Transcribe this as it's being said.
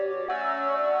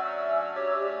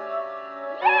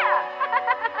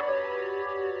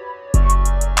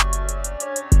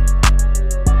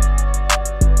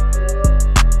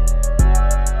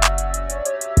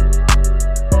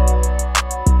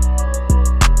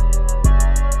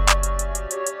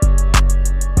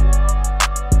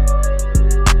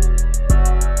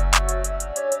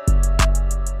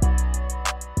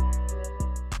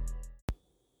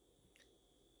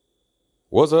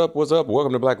What's up? What's up?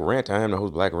 Welcome to Black Rant. I am the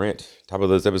host, Black Rant. Top of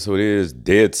this episode is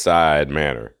Dead Side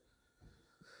Manor.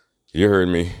 You heard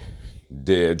me.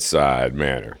 Dead Side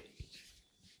Manor.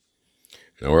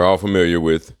 Now, we're all familiar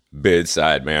with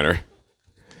Bedside Manor.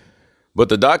 But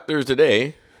the doctors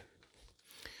today,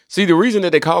 see, the reason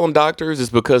that they call them doctors is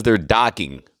because they're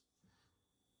docking.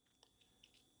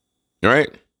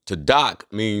 Right? To dock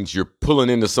means you're pulling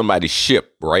into somebody's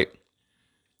ship, right?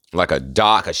 Like a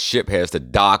dock, a ship has to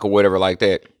dock or whatever like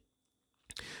that.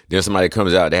 Then somebody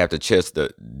comes out, they have to check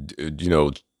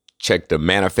the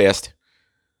manifest.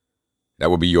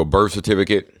 That would be your birth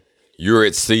certificate. You're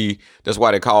at sea. That's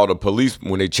why they call the police,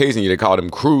 when they're chasing you, they call them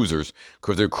cruisers,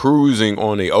 because they're cruising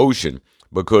on the ocean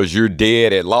because you're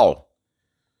dead at law.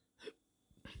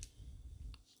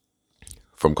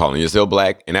 From calling yourself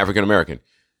black and African American.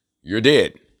 You're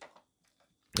dead.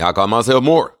 I call myself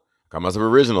more. I call myself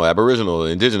original, aboriginal,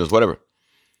 indigenous, whatever.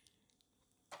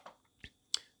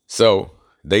 So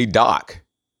they dock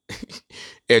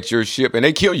at your ship and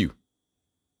they kill you.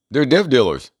 They're death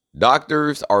dealers.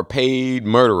 Doctors are paid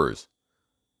murderers.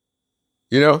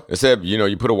 Except,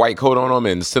 you put a white coat on them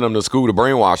and send them to school to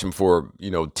brainwash them for,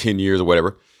 10 years or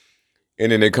whatever.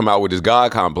 And then they come out with this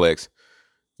God complex,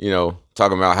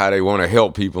 talking about how they want to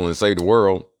help people and save the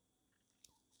world.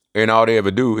 And all they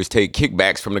ever do is take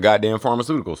kickbacks from the goddamn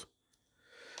pharmaceuticals.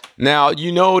 Now,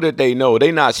 that they know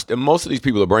most of these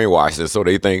people are brainwashed, so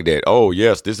they think that, oh,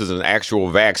 yes, this is an actual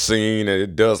vaccine and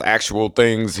it does actual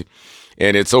things.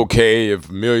 And it's okay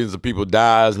if millions of people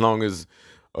die as long as,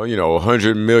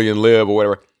 100 million live or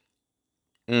whatever.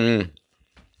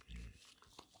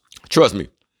 Trust me,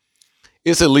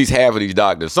 it's at least half of these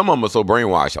doctors. Some of them are so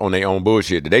brainwashed on their own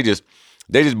bullshit that they just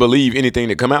believe anything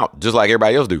that come out, just like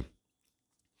everybody else do.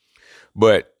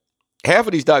 But half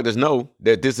of these doctors know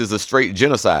that this is a straight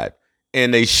genocide,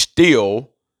 and they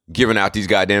still giving out these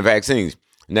goddamn vaccines.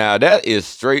 Now, that is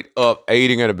straight up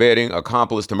aiding and abetting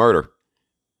accomplice to murder.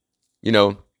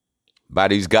 By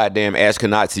these goddamn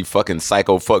Ashkenazi fucking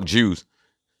psycho fuck Jews.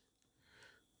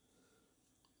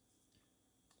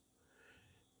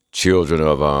 Children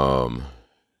of,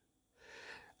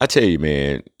 I tell you,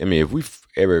 man, if we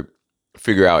ever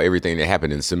figure out everything that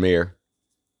happened in Sumer,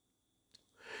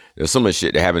 there's so much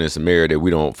shit that happened in Sumer that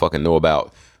we don't fucking know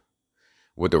about.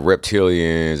 With the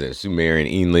reptilians and Sumerian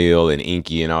Enlil and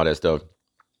Enki and all that stuff.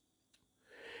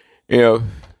 But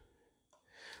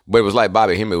it was like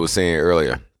Bobby Hemmett was saying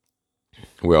earlier.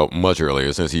 Well, much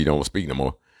earlier, since he don't speak no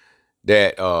more.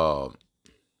 That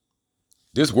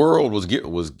this world was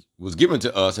given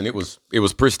to us, and it was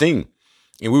pristine.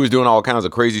 And we was doing all kinds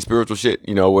of crazy spiritual shit,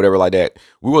 whatever like that.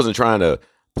 We wasn't trying to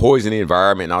poison the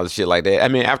environment and all this shit like that.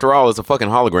 After all, it's a fucking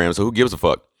hologram, so who gives a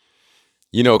fuck?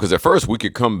 Because at first we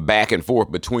could come back and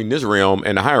forth between this realm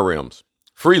and the higher realms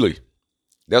freely.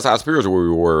 That's how spiritual we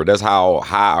were. That's how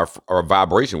high our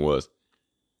vibration was.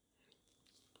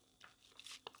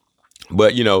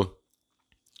 But,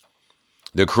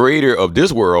 the creator of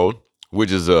this world,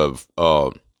 which is a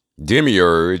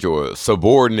demiurge or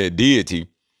subordinate deity,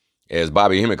 as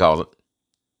Bobby Hemmett calls it,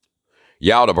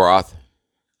 Yaldabaoth.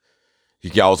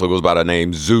 He also goes by the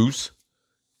name Zeus,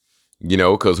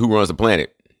 because who runs the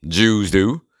planet? Jews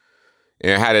do.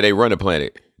 And how do they run the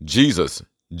planet? Jesus.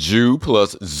 Jew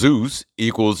plus Zeus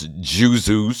equals Jew,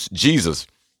 Zeus, Jesus.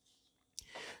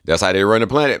 That's how they run the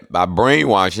planet, by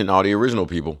brainwashing all the original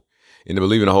people into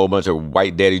believing a whole bunch of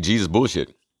white daddy Jesus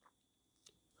bullshit.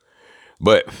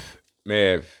 But,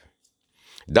 man,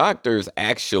 doctors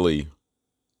actually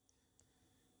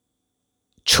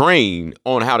train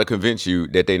on how to convince you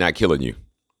that they're not killing you.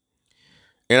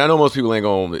 And I know most people ain't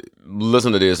going to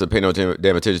listen to this and pay no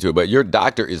damn attention to it, but your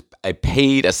doctor is a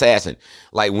paid assassin.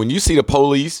 Like, when you see the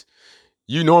police,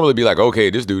 you normally be like, okay,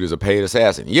 this dude is a paid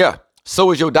assassin. Yeah,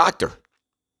 so is your doctor.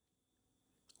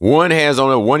 One has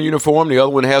on one uniform, the other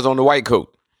one has on the white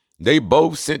coat. They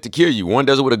both sent to kill you. One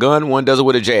does it with a gun, one does it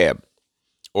with a jab.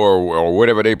 Or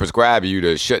whatever they prescribe you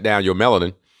to shut down your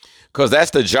melanin. Because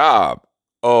that's the job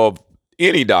of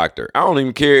any doctor. I don't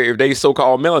even care if they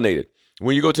so-called melanated.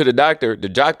 When you go to the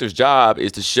doctor's job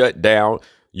is to shut down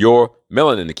your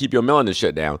melanin, to keep your melanin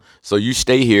shut down. So you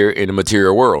stay here in the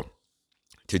material world.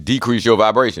 To decrease your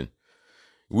vibration.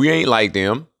 We ain't like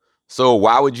them. So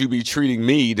why would you be treating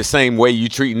me the same way you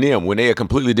treating them when they're a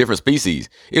completely different species?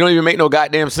 It don't even make no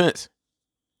goddamn sense.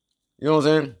 You know what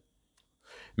I'm saying?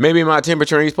 Maybe my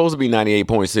temperature ain't supposed to be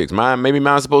 98.6. Maybe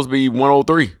mine's supposed to be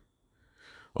 103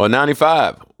 or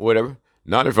 95, whatever.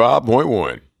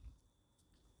 95.1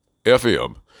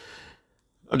 FM.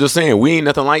 I'm just saying, we ain't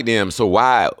nothing like them. So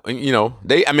why,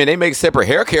 they make separate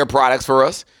hair care products for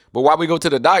us, but why we go to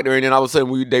the doctor and then all of a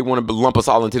sudden they want to lump us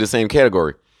all into the same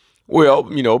category? Well,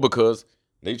 because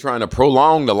they trying to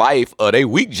prolong the life of they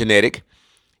weak genetic,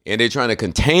 and they're trying to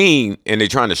contain, and they're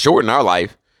trying to shorten our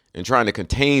life and trying to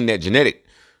contain that genetic.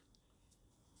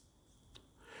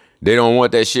 They don't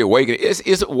want that shit awakening.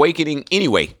 It's awakening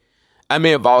anyway. I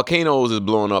mean, volcanoes is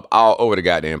blowing up all over the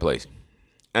goddamn place.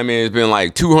 I mean, it's been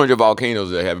like 200 volcanoes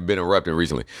that have been erupting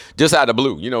recently, just out of the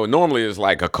blue. Normally it's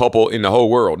like a couple in the whole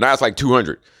world. Now it's like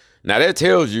 200. Now that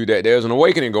tells you that there's an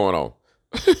awakening going on.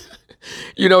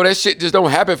 That shit just don't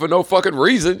happen for no fucking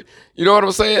reason. You know what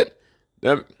I'm saying?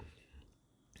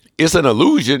 It's an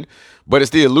illusion, but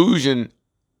it's the illusion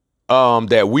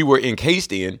that we were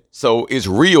encased in. So it's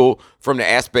real from the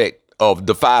aspect of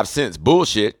the 5 sense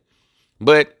bullshit,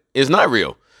 but it's not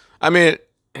real. I mean,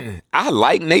 I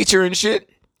like nature and shit.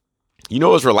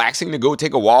 It's relaxing to go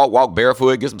take a walk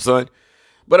barefoot, get some sun.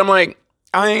 But I'm like,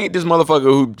 I ain't this motherfucker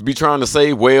who be trying to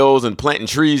save whales and planting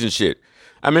trees and shit.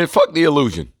 I mean, fuck the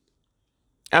illusion.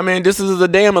 I mean, this is a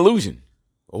damn illusion.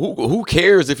 Who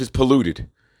cares if it's polluted?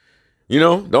 The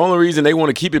only reason they want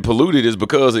to keep it polluted is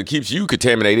because it keeps you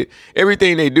contaminated.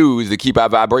 Everything they do is to keep our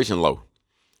vibration low.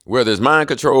 Whether it's mind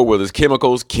control, whether it's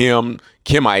chemicals,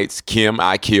 chemites,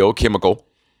 I kill, chemical.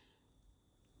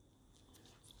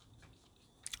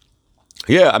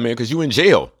 Yeah, I mean, because you in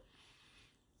jail.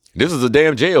 This is a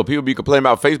damn jail. People be complaining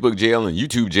about Facebook jail and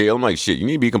YouTube jail. I'm like, shit, you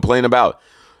need to be complaining about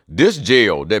this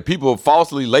jail that people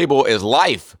falsely label as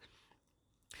life.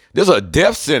 This is a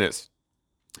death sentence.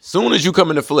 Soon as you come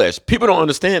in the flesh, people don't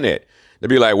understand that. They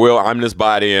be like, well, I'm this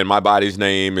body and my body's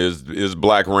name is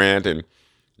Black Rant. And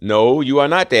no, you are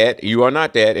not that. You are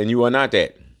not that. And you are not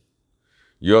that.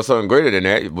 You're something greater than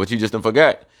that, but you just don't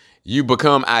forget. You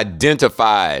become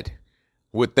identified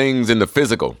with things in the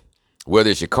physical, whether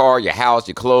it's your car, your house,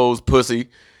 your clothes, pussy,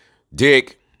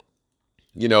 dick,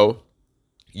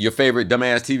 your favorite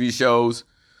dumbass TV shows,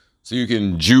 so you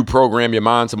can Jew program your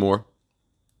mind some more.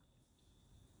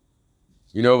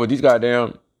 But these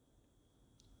goddamn,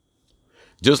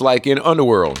 just like in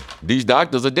Underworld, these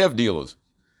doctors are death dealers.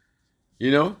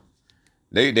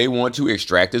 They want to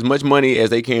extract as much money as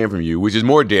they can from you, which is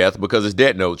more death because it's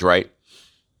death notes, right?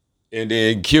 And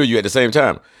then kill you at the same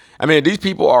time. I mean, these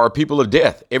people are people of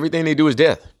death. Everything they do is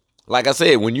death. Like I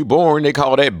said, when you're born, they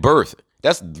call that birth.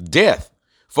 That's death.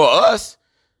 For us,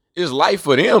 it's life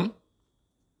for them.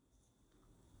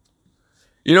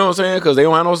 You know what I'm saying? Because they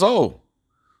don't have no soul.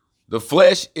 The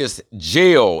flesh is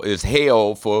jail, is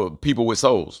hell for people with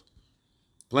souls.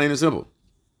 Plain and simple.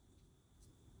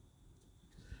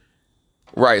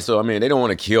 Right, so I mean, they don't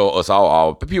want to kill us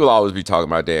all. But people always be talking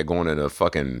about that, going into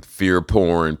fucking fear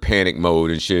porn, panic mode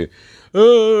and shit.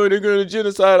 Oh, they're going to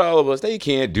genocide all of us. They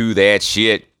can't do that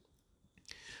shit.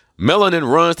 Melanin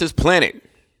runs this planet.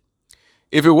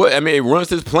 If it was, it runs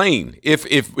this plane. If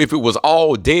it was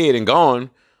all dead and gone,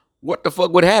 what the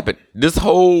fuck would happen? This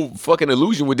whole fucking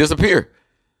illusion would disappear.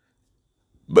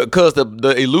 Because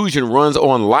the illusion runs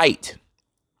on light.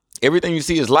 Everything you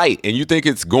see is light, and you think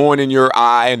it's going in your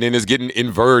eye and then it's getting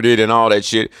inverted and all that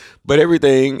shit. But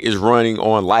everything is running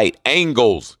on light.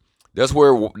 Angles. That's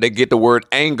where they get the word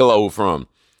Anglo from.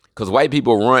 Because white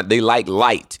people they like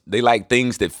light. They like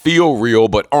things that feel real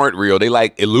but aren't real. They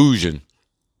like illusion.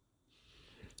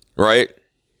 Right?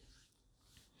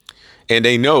 And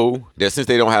they know that since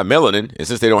they don't have melanin and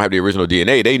since they don't have the original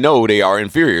DNA, they know they are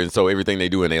inferior. And so everything they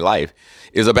do in their life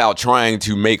is about trying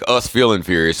to make us feel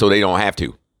inferior so they don't have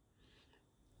to.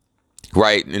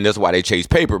 Right? And that's why they chase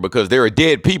paper, because there are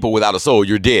dead people without a soul.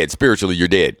 You're dead. Spiritually, you're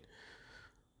dead.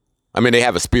 I mean, they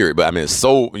have a spirit, but I mean,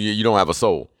 soul, you don't have a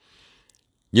soul.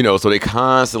 So they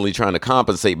constantly trying to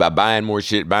compensate by buying more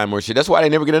shit. That's why they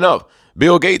never get enough.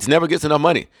 Bill Gates never gets enough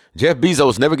money. Jeff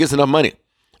Bezos never gets enough money.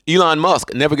 Elon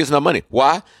Musk never gets enough money.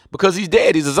 Why? Because he's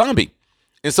dead. He's a zombie.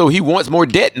 And so he wants more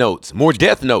death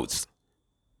notes.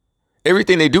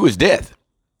 Everything they do is death.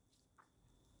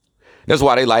 That's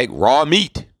why they like raw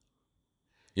meat.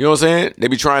 You know what I'm saying? They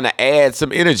be trying to add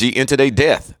some energy into their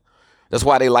death. That's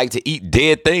why they like to eat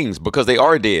dead things, because they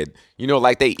are dead.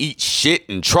 Like they eat shit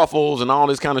and truffles and all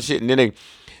this kind of shit. And then they,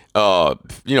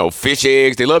 fish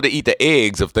eggs. They love to eat the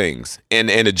eggs of things and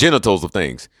the genitals of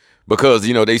things because,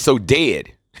 they so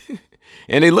dead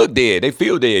and they look dead. They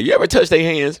feel dead. You ever touch their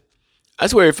hands? I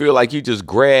swear it feel like you just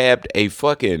grabbed a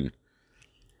fucking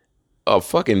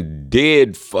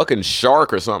dead fucking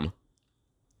shark or something.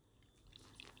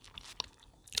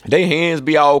 Their hands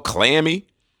be all clammy.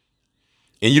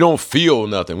 And you don't feel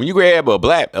nothing. When you grab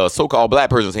a so-called black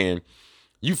person's hand,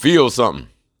 you feel something.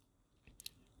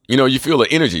 You feel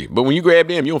the energy. But when you grab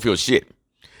them, you don't feel shit.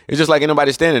 It's just like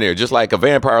anybody standing there, just like a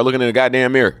vampire looking in a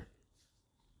goddamn mirror.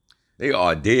 They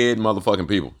are dead motherfucking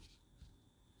people.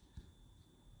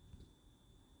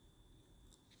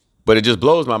 But it just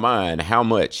blows my mind how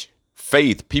much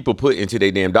faith people put into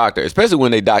their damn doctor, especially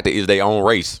when their doctor is their own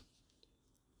race.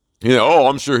 You know, oh,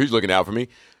 I'm sure he's looking out for me.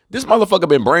 This motherfucker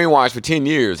been brainwashed for 10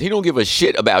 years. He don't give a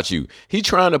shit about you. He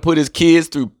trying to put his kids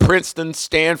through Princeton,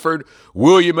 Stanford,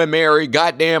 William and Mary,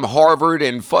 goddamn Harvard,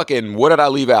 and fucking, what did I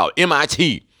leave out?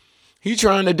 MIT. He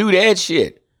trying to do that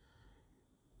shit.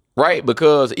 Right?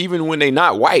 Because even when they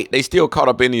not white, they still caught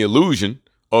up in the illusion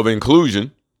of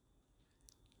inclusion.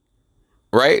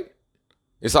 Right?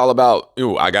 It's all about,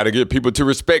 I got to get people to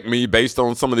respect me based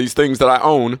on some of these things that I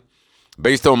own.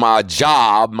 Based on my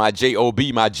job, my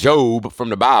J-O-B, my Job from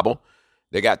the Bible.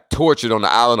 They got tortured on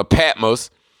the island of Patmos.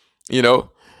 You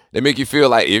know, they make you feel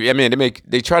like,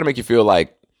 they try to make you feel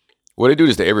like, well, they do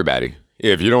this to everybody.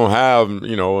 If you don't have, a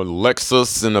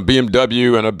Lexus and a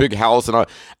BMW and a big house and all,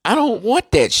 I don't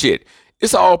want that shit.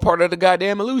 It's all part of the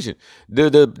goddamn illusion.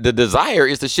 The desire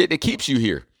is the shit that keeps you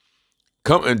here.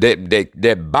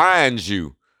 That binds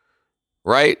you,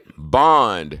 right?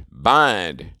 Bind.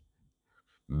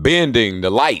 Bending the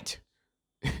light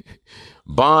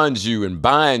bonds you and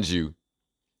binds you,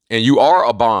 and you are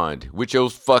a bond with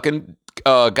your fucking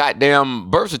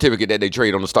goddamn birth certificate that they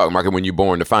trade on the stock market when you're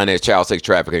born to finance child sex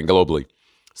trafficking globally,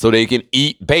 so they can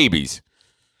eat babies.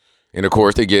 And of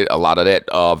course, they get a lot of that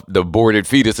the aborted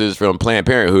fetuses from Planned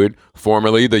Parenthood,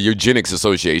 formerly the Eugenics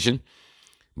Association.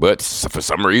 But for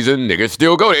some reason, niggas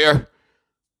still go there.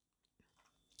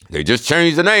 They just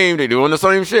changed the name. They doing the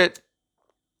same shit.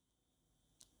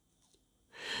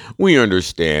 We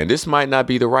understand this might not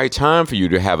be the right time for you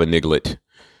to have a niglet.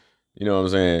 You know what I'm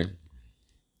saying?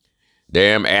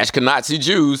 Damn Ashkenazi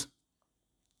Jews.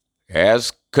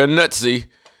 Ashkenazi.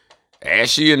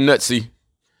 Ashy and nutsy.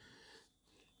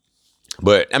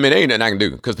 But, there ain't nothing I can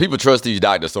do. Because people trust these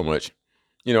doctors so much.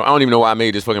 I don't even know why I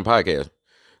made this fucking podcast.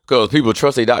 Because people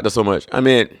trust their doctor so much.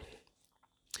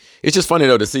 It's just funny,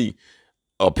 though, to see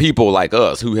people like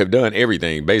us who have done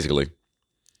everything, basically.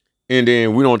 And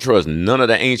then we don't trust none of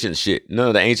the ancient shit, none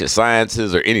of the ancient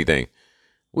sciences or anything.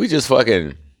 We just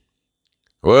fucking,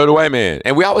 the white man.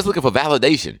 And we always looking for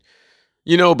validation.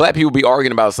 Black people be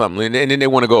arguing about something and then they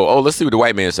want to go, let's see what the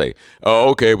white man say.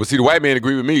 Oh, okay, well, see, the white man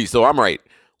agree with me, so I'm right.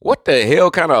 What the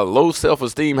hell kind of low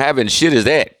self-esteem having shit is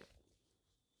that?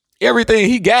 Everything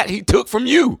he got, he took from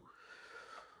you.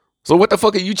 So what the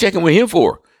fuck are you checking with him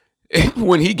for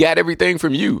when he got everything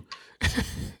from you?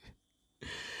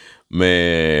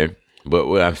 Man. But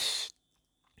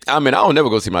I don't never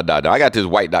go see my doctor. I got this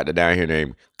white doctor down here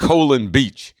named Colin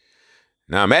Beach.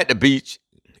 Now I'm at the beach.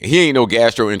 He ain't no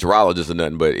gastroenterologist or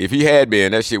nothing, but if he had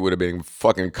been, that shit would have been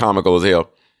fucking comical as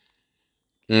hell.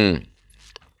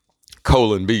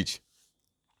 Colin Beach.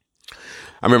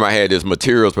 I remember I had this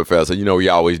materials professor. We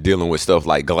always dealing with stuff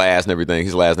like glass and everything.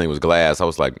 His last name was Glass. I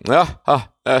was like,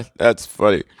 that's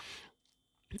funny.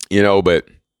 But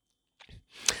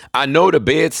I know the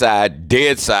dead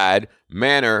side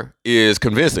manner is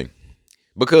convincing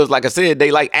because, like I said,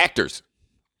 they like actors.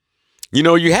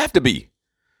 You have to be,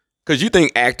 because you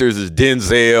think actors is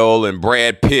Denzel and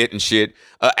Brad Pitt and shit.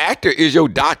 An actor is your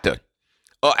doctor.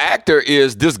 An actor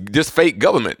is this fake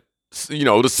government.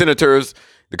 The senators,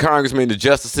 the congressmen, the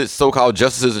justices, so-called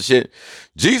justices and shit.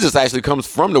 Jesus actually comes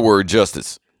from the word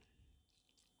justice.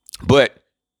 But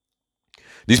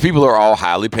these people are all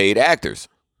highly paid actors.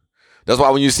 That's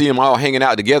why when you see them all hanging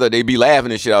out together, they be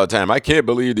laughing and shit all the time. I can't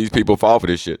believe these people fall for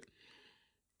this shit.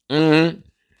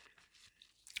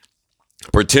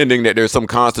 Pretending that there's some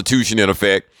constitution in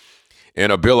effect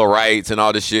and a Bill of Rights and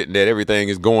all this shit and that everything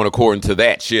is going according to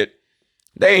that shit.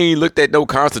 They ain't looked at no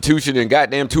constitution in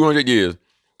goddamn 200 years.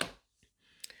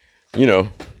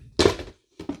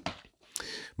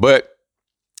 But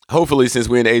hopefully, since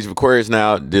we're in the age of Aquarius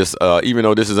now, this even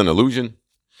though this is an illusion,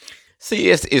 see,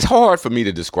 it's hard for me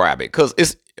to describe it because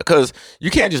you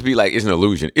can't just be like, it's an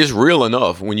illusion. It's real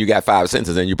enough when you got 5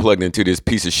 senses and you plugged into this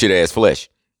piece of shit ass flesh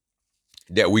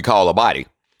that we call a body,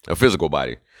 a physical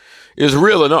body. It's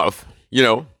real enough,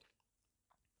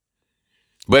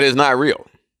 but it's not real,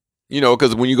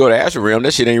 because when you go to astral realm,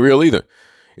 that shit ain't real either.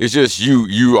 It's just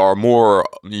you are more,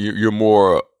 you're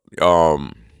more, how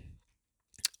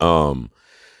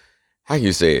can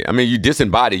you say it? You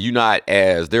disembodied. You're not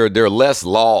as, there are less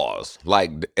laws.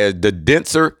 Like as the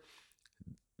denser,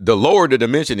 the lower the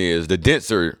dimension is, the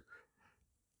denser,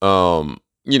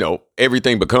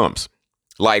 everything becomes.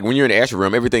 Like when you're in the astral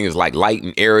realm, everything is like light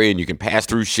and airy and you can pass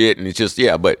through shit. And it's just,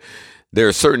 but there are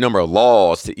a certain number of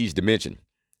laws to each dimension.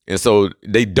 And so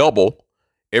they double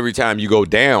every time you go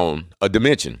down a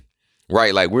dimension,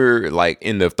 right? Like we're like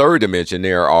in the third dimension,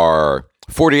 there are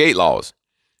 48 laws.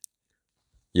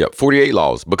 Yep, 48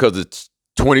 laws, because it's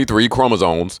 23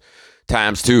 chromosomes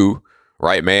times 2,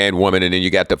 right? Man, woman, and then you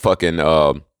got the fucking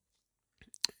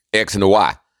X and the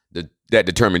Y that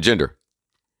determine gender.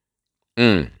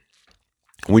 When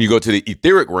you go to the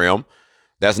etheric realm,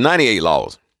 that's 98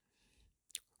 laws,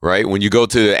 right? When you go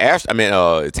to the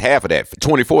it's half of that,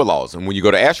 24 laws. And when you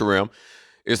go to astral realm,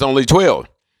 it's only 12.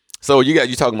 So you're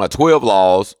talking about 12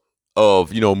 laws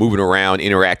of, moving around,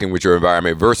 interacting with your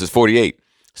environment versus 48.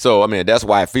 So, that's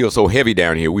why it feels so heavy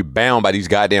down here. We're bound by these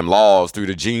goddamn laws through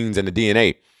the genes and the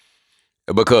DNA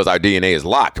because our DNA is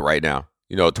locked right now.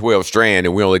 12 strand,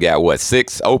 and we only got,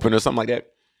 6 open or something like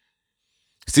that?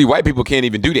 See, white people can't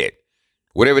even do that.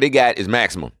 Whatever they got is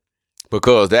maximum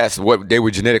because that's what they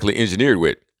were genetically engineered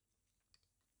with.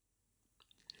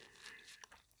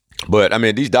 But,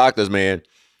 these doctors, man,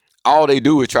 all they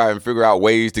do is try and figure out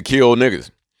ways to kill niggas.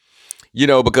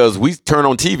 Because we turn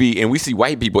on TV and we see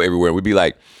white people everywhere. We be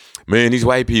like, man, these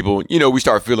white people, we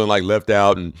start feeling like left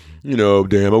out and,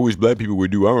 damn, I wish black people would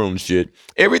do our own shit.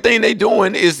 Everything they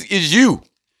doing is you.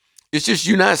 It's just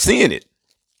you not seeing it.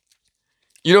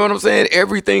 You know what I'm saying?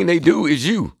 Everything they do is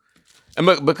you.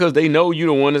 And because they know you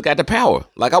the one that's got the power.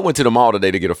 Like I went to the mall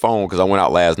today to get a phone because I went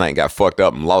out last night and got fucked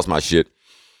up and lost my shit.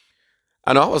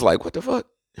 I know, I was like, what the fuck?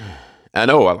 I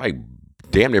know, I like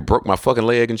damn near broke my fucking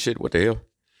leg and shit. What the hell?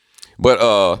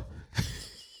 But,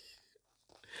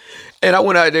 and I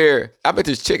went out there, I met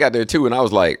this chick out there too, and I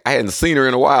was like, I hadn't seen her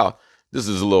in a while. This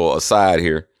is a little aside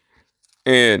here.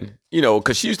 And,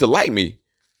 because she used to like me.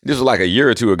 This was like a year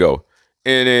or two ago.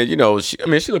 And then,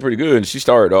 she looked pretty good, and she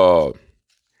started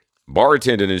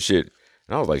bartending and shit.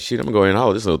 And I was like, shit, I'm going to go ahead and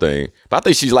holler this little thing. But I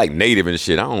think she's like native and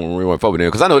shit. I don't really want to fuck with them,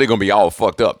 because I know they're going to be all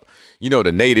fucked up.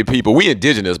 The native people, we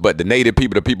indigenous, but the native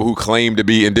people, the people who claim to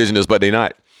be indigenous, but they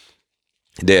not.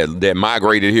 That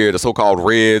migrated here, the so-called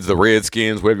Reds, the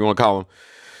Redskins, whatever you want to call them.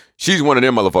 She's one of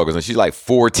them motherfuckers, and she's like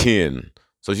 4'10".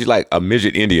 So she's like a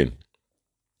midget Indian.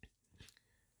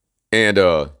 And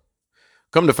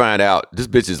come to find out, this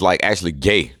bitch is like actually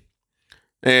gay.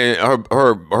 And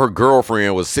her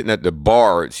girlfriend was sitting at the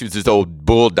bar. She was this old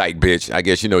bull dyke bitch. I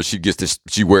guess,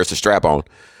 she wears the strap on,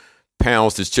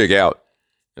 pounds this chick out.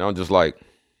 And I'm just like,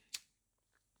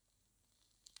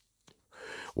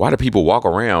 why do people walk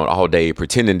around all day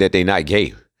pretending that they not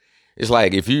gay? It's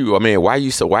like, why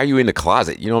are you in the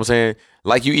closet? You know what I'm saying?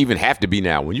 Like you even have to be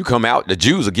now. When you come out, the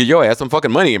Jews will give your ass some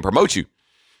fucking money and promote you.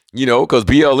 Because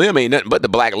BLM ain't nothing but the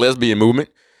black lesbian movement.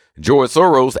 George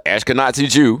Soros, Ashkenazi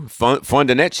Jew,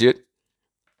 funding that shit.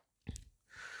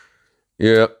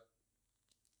 Yeah.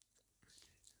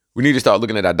 We need to start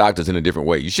looking at our doctors in a different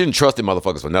way. You shouldn't trust them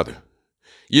motherfuckers for nothing.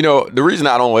 The reason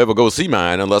I don't ever go see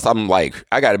mine unless I'm like,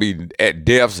 I got to be at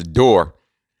death's door,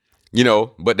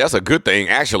 but that's a good thing,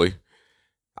 actually.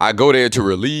 I go there to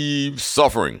relieve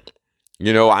suffering.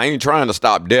 I ain't trying to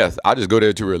stop death. I just go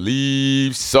there to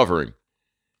relieve suffering.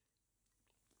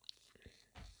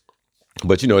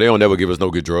 But, they don't never give us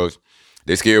no good drugs.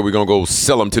 They scared we're going to go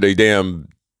sell them to their damn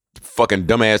fucking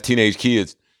dumbass teenage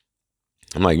kids.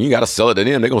 I'm like, you got to sell it to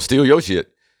them. They're going to steal your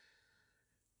shit.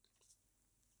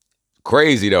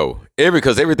 Crazy though,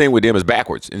 because everything with them is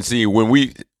backwards. And see,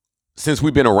 since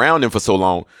we've been around them for so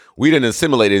long, we done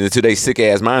assimilated into their sick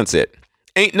ass mindset.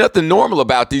 Ain't nothing normal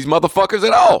about these motherfuckers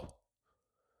at all.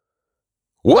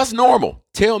 What's normal?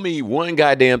 Tell me one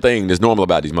goddamn thing that's normal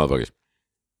about these motherfuckers.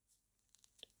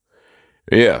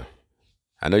 Yeah,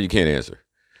 I know you can't answer.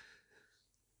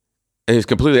 And it's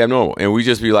completely abnormal. And we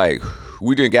just be like,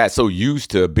 we done got so used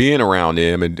to being around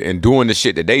them and doing the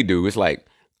shit that they do. It's like,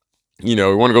 we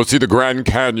want to go see the Grand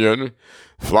Canyon,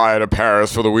 fly to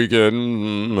Paris for the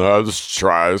weekend. Just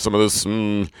try some of this,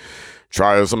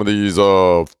 try some of these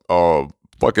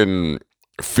fucking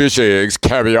fish eggs,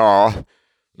 caviar,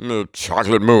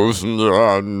 chocolate mousse,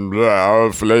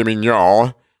 filet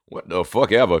mignon. What the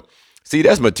fuck ever. See,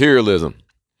 that's materialism.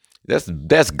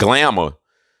 That's glamour.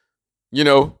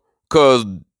 Because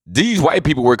these white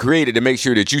people were created to make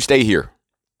sure that you stay here.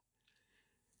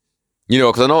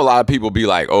 Because I know a lot of people be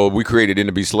like, oh, we created them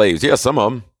to be slaves. Yeah, some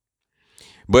of them.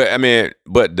 But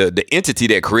the entity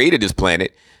that created this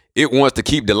planet, it wants to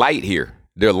keep the light here.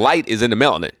 Their light is in the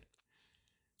melanin.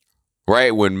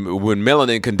 Right? When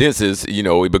melanin condenses,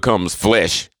 it becomes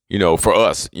flesh, for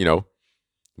us,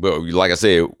 But like I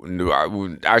said,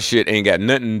 our shit ain't got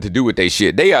nothing to do with their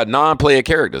shit. They are non-player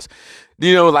characters.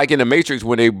 Like in the Matrix,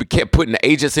 when they kept putting the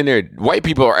agents in there, white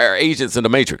people are agents in the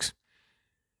Matrix.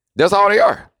 That's all they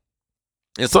are.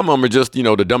 And some of them are just, the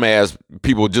dumbass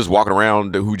people just walking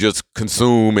around who just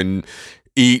consume and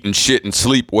eat and shit and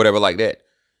sleep, whatever like that.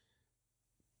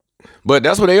 But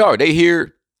that's what they are. They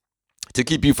here to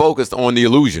keep you focused on the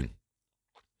illusion.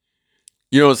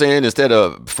 You know what I'm saying? Instead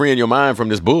of freeing your mind from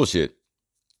this bullshit.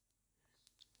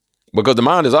 because the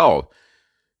mind is off.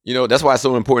 That's why it's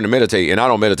so important to meditate. And I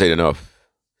don't meditate enough.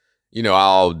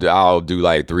 I'll do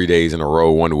like 3 days in a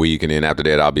row 1 week, and then after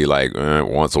that I'll be like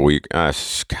once a week. God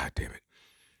damn it!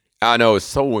 I know it's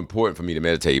so important for me to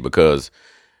meditate because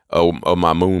of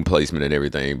my moon placement and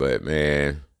everything. But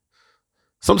man,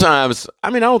 sometimes I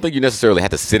don't think you necessarily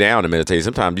have to sit down and meditate.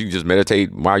 Sometimes you can just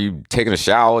meditate while you taking a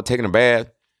shower, taking a bath,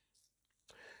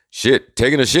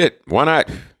 taking a shit. Why not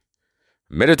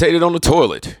meditate it on the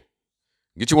toilet?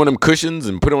 Get you one of them cushions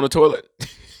and put it on the toilet.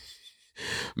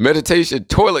 Meditation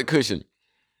toilet cushion.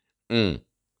 No,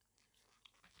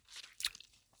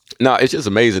 it's just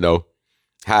amazing though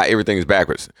how everything is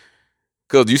backwards.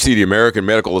 Because you see the American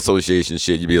Medical Association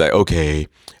shit, you'd be like, okay,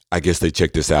 I guess they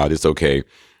checked this out. It's okay.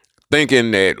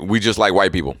 Thinking that we just like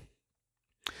white people.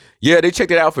 Yeah, they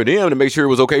checked it out for them to make sure it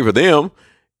was okay for them.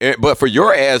 But for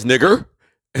your ass nigger,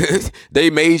 they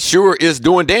made sure it's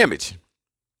doing damage.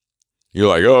 You're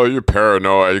like, oh, you're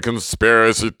paranoid,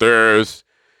 conspiracy theorists.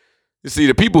 You see,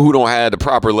 the people who don't have the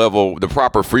proper level, the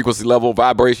proper frequency level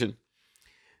vibration,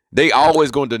 they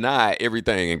always going to deny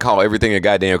everything and call everything a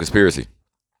goddamn conspiracy.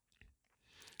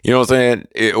 You know what I'm saying?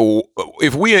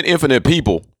 If we an infinite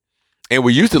people, and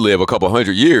we used to live a couple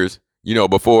 100 years,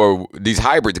 before these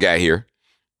hybrids got here,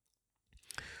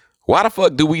 why the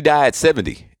fuck do we die at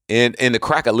 70 and the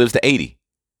cracker lives to 80?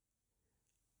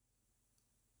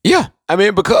 Yeah,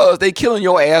 because they killing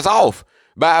your ass off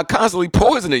by constantly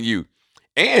poisoning you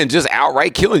and just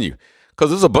outright killing you. Because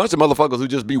there's a bunch of motherfuckers who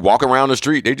just be walking around the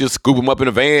street. They just scoop them up in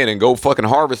a van and go fucking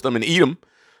harvest them and eat them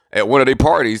at one of their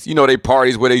parties. They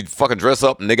parties where they fucking dress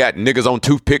up and they got niggas on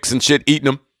toothpicks and shit eating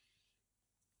them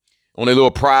on their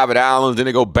little private islands. Then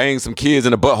they go bang some kids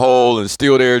in the butthole and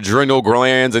steal their adrenal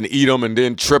glands and eat them and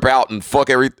then trip out and fuck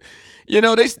everything.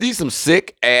 These some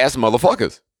sick ass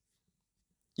motherfuckers.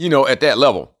 At that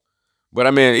level. But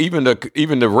even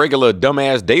the regular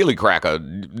dumbass daily cracker,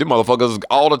 them motherfuckers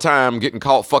all the time getting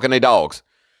caught fucking their dogs.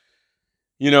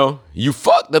 You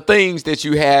fuck the things that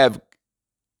you have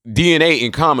DNA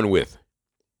in common with.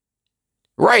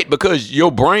 Right, because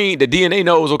your brain, the DNA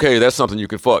knows, okay, that's something you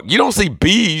can fuck. You don't see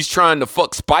bees trying to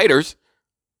fuck spiders.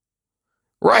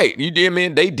 Right, they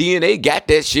DNA got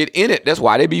that shit in it. That's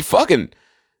why they be fucking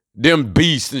them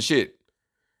beasts and shit.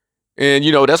 And,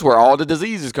 that's where all the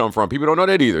diseases come from. People don't know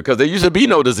that either because there used to be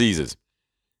no diseases.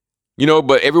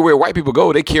 But everywhere white people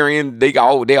go, they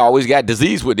always got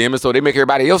disease with them. And so they make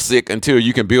everybody else sick until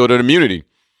you can build an immunity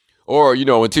or,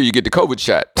 until you get the COVID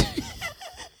shot.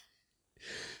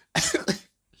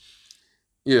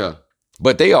 Yeah.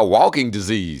 But they are walking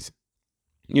disease.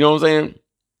 You know what I'm saying?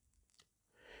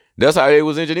 That's how they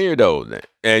was engineered though.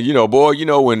 And,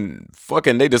 when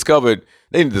fucking they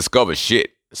didn't discover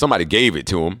shit. Somebody gave it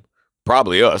to them.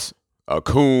 Probably us, a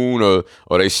coon,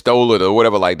 or they stole it or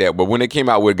whatever like that. But when they came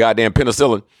out with goddamn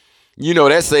penicillin,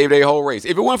 that saved their whole race.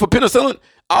 If it weren't for penicillin,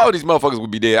 all these motherfuckers would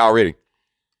be dead already.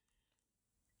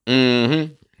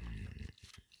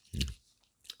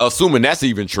 Assuming that's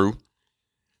even true.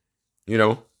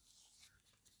 Because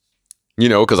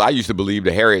I used to believe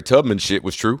the Harriet Tubman shit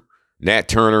was true. Nat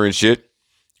Turner and shit.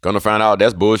 Gonna find out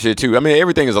that's bullshit too.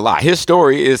 Everything is a lie.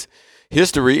 History is his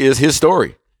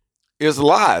story. It's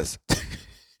lies.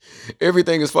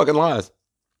 Everything is fucking lies.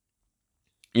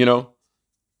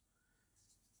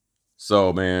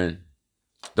 So, man,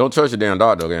 don't trust your damn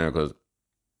doctor again, because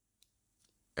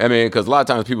a lot of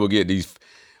times people get these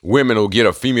women will get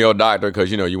a female doctor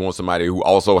because, you want somebody who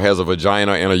also has a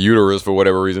vagina and a uterus for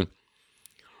whatever reason.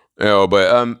 They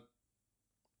are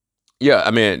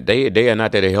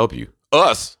not there to help you.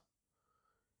 Us,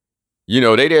 they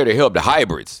there to help the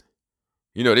hybrids.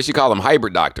 They should call them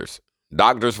hybrid doctors.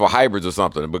 Doctors for hybrids or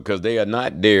something, because they are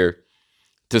not there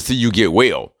to see you get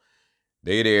well.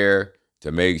 They there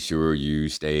to make sure you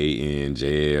stay in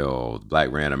jail.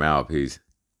 Black Random out. Peace.